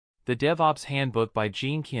The DevOps Handbook by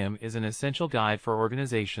Gene Kim is an essential guide for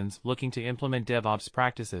organizations looking to implement DevOps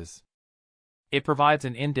practices. It provides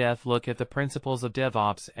an in-depth look at the principles of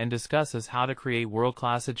DevOps and discusses how to create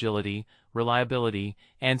world-class agility, reliability,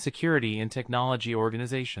 and security in technology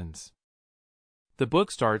organizations. The book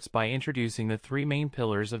starts by introducing the three main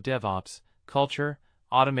pillars of DevOps: culture,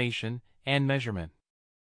 automation, and measurement.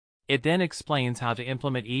 It then explains how to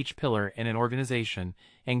implement each pillar in an organization,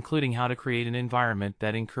 including how to create an environment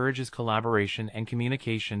that encourages collaboration and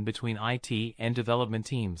communication between IT and development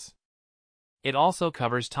teams. It also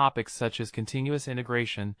covers topics such as continuous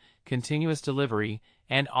integration, continuous delivery,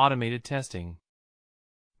 and automated testing.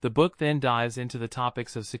 The book then dives into the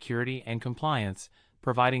topics of security and compliance,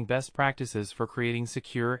 providing best practices for creating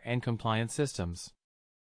secure and compliant systems.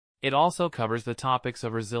 It also covers the topics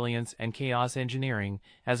of resilience and chaos engineering,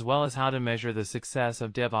 as well as how to measure the success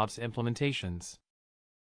of DevOps implementations.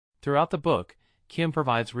 Throughout the book, Kim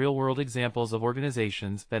provides real-world examples of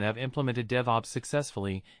organizations that have implemented DevOps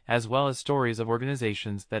successfully, as well as stories of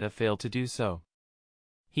organizations that have failed to do so.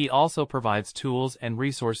 He also provides tools and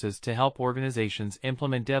resources to help organizations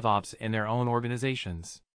implement DevOps in their own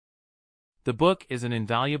organizations. The book is an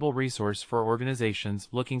invaluable resource for organizations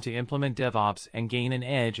looking to implement DevOps and gain an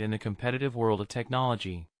edge in the competitive world of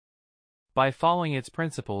technology. By following its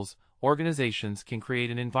principles, organizations can create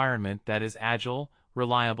an environment that is agile,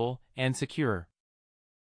 reliable, and secure.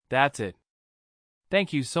 That's it.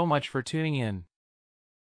 Thank you so much for tuning in.